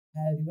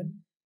Hi everyone,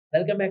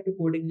 welcome back to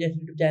Coding Ninjas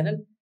YouTube channel.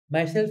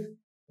 Myself,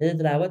 this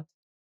is Rawat.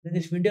 In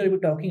this video, we'll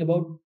be talking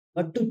about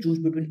what to choose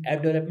between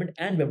app development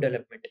and web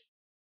development.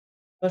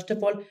 First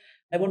of all,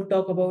 I want to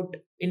talk about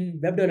in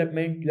web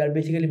development, you are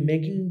basically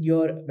making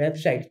your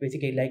websites,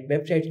 basically like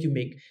websites you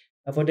make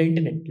for the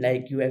internet.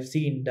 Like you have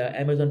seen the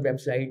Amazon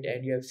website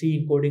and you have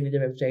seen Coding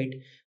Ninja website.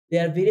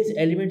 There are various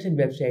elements in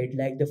website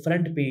like the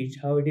front page,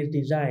 how it is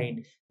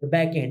designed, the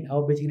back end,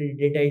 how basically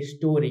the data is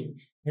storing,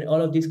 and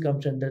all of this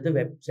comes under the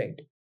website.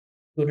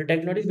 So the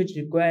technologies which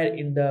require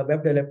in the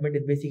web development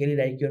is basically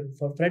like your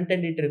for front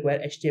end it require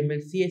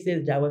HTML,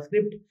 CSS,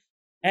 JavaScript,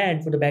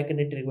 and for the back end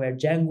it require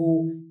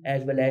Django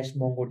as well as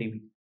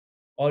MongoDB,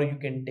 or you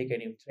can take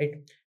any of it, right?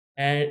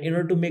 And in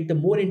order to make the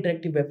more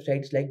interactive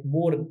websites, like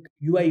more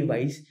UI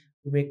wise,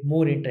 to make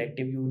more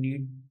interactive, you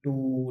need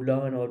to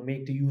learn or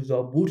make the use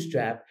of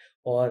Bootstrap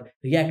or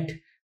React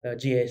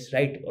JS,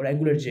 right, or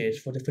Angular JS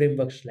for the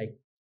frameworks like.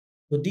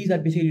 So these are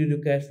basically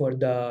required for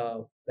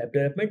the web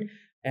development.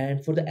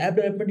 And for the app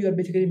development, you are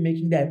basically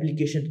making the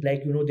applications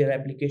like their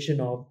application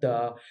of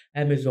the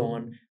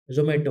Amazon,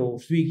 Zomato,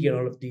 Swiggy, and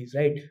all of these,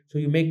 right? So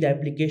you make the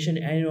application,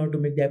 and in order to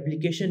make the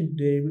application,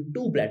 there will be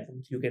two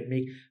platforms you can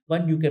make.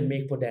 One you can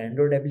make for the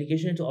Android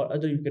applications, or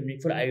other you can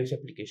make for iOS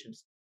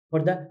applications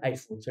for the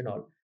iPhones and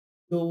all.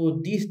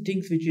 So these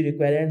things which you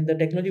require and the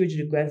technology which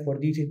you require for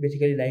these is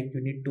basically like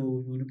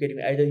you can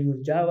either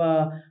use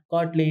Java,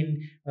 Kotlin,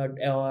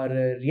 or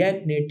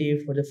React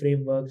Native for the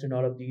frameworks and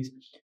all of these.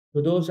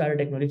 So those are the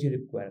technology you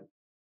require.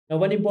 Now,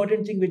 one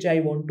important thing which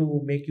I want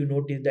to make you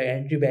note is the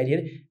entry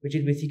barrier, which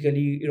is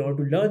basically in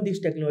order to learn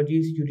these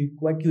technologies,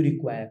 what you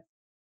require.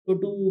 So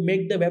to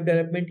make the web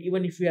development,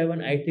 even if you have an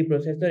i3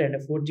 processor and a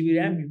 4 GB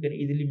RAM, you can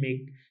easily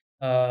make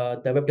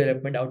the web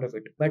development out of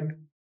it. But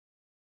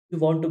you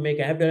want to make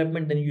app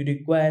development, then you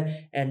require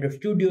Android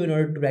Studio in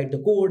order to write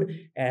the code,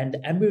 and the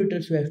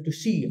emulators you have to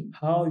see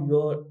how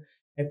your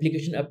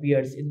application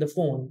appears in the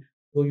phone.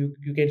 So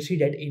you can see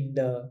that in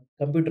the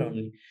computer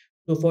only.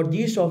 So for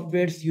these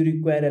softwares, you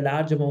require a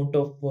large amount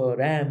of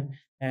RAM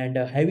and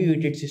heavy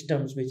weighted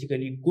systems,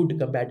 basically good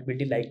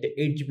compatibility like the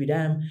 8 GB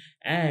RAM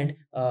and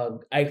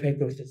i5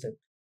 processor.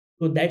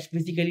 So that's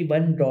basically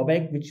one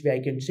drawback which I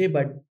can say,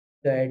 but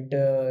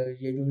that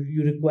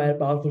you require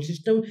powerful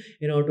system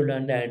in order to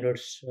learn the Android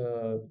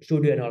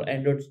Studio and all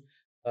Android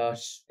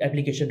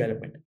application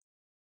development.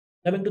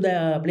 Coming to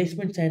the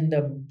placements and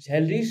the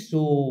salaries,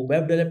 so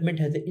web development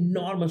has an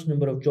enormous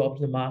number of jobs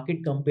in the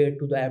market compared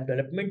to the app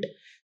development.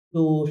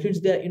 So since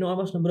there are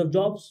enormous number of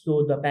jobs,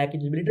 so the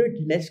package is a little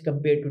bit less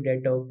compared to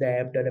that of the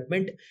app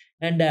development,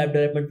 and the app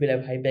development will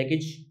have high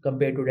package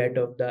compared to that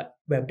of the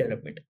web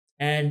development.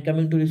 And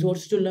coming to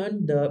resources to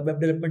learn, the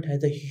web development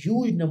has a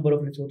huge number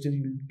of resources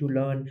to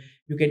learn.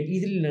 You can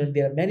easily learn.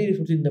 There are many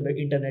resources in the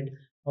internet,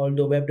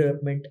 although web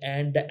development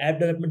and the app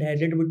development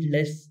has a little bit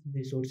less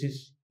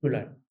resources to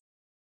learn.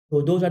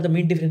 So those are the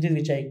main differences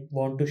which I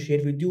want to share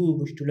with you,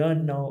 which to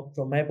learn. Now,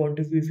 from my point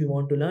of view, if you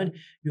want to learn,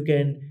 you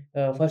can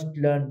first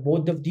learn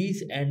both of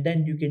these, and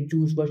then you can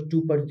choose what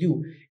to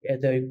pursue as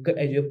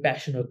your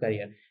passion or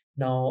career.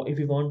 Now, if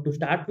you want to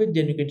start with,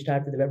 then you can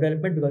start with web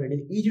development because it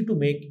is easy to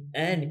make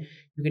and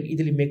you can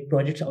easily make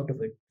projects out of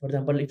it. For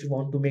example, if you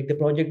want to make the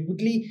project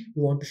quickly,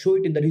 you want to show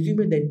it in the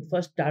resume, then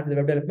first start with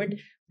web development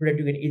so that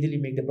you can easily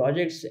make the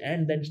projects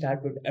and then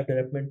start with app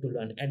development to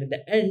learn. And in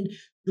the end,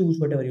 choose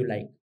whatever you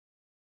like.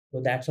 So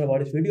that's all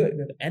about this video. If you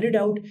have any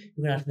doubt,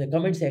 you can ask in the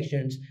comment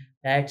sections.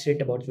 That's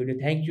it about this video.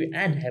 Thank you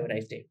and have a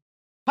nice day.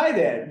 Hi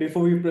there.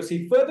 Before we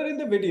proceed further in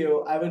the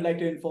video, I would like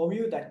to inform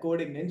you that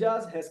Coding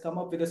Ninjas has come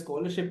up with a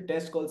scholarship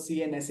test called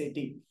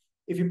CNSAT.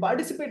 If you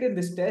participate in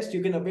this test,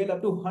 you can avail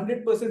up to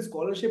 100%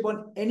 scholarship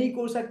on any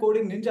course at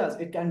Coding Ninjas.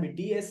 It can be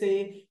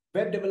DSA,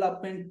 web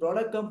development,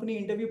 product company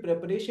interview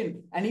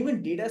preparation, and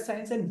even data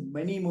science and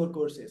many more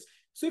courses.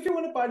 So if you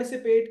want to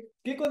participate,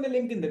 click on the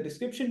link in the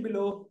description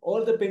below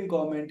or the pinned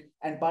comment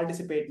and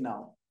participate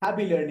now.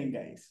 Happy learning,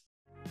 guys.